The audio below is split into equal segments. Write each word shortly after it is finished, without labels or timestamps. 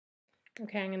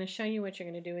Okay, I'm going to show you what you're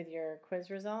going to do with your quiz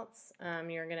results.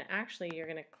 You're going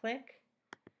to click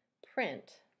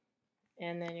print,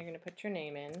 and then you're going to put your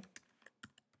name in.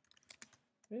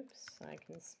 Oops, I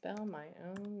can spell my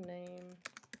own name.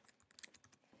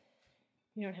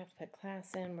 You don't have to put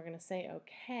class in. We're going to say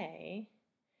okay.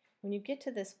 When you get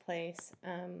to this place,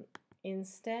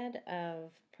 instead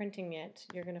of printing it,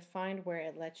 you're going to find where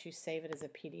it lets you save it as a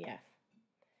PDF.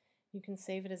 You can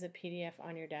save it as a PDF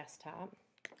on your desktop.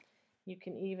 You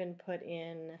can even put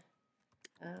in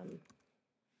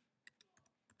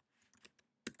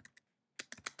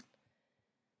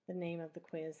the name of the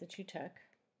quiz that you took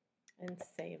and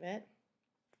save it.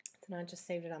 So now I just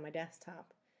saved it on my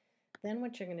desktop. Then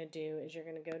what you're going to do is you're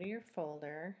going to go to your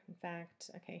folder. In fact,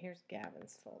 okay, here's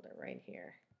Gavin's folder right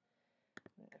here.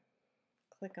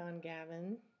 Click on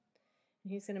Gavin.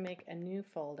 He's going to make a new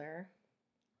folder,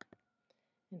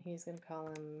 and he's going to call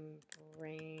him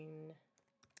Brain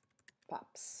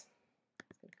Pops.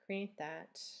 He's going to create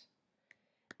that,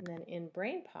 and then in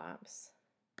Brain Pops,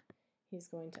 he's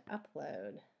going to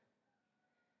upload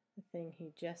the thing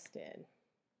he just did.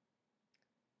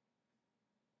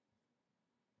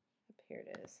 Up here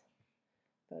it is.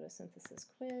 Photosynthesis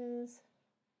quiz.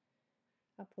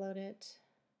 Upload it,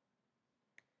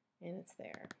 and it's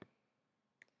there.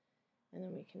 And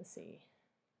then we can see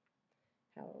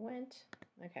how it went.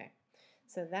 Okay,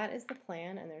 so that is the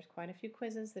plan, and there's quite a few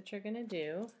quizzes that you're going to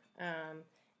do.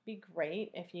 Be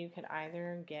great if you could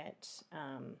either get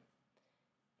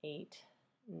 8,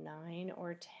 9,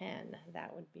 or 10.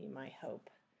 That would be my hope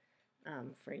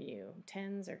for you.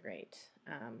 10s are great.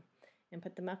 And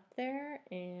put them up there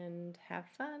and have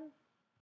fun.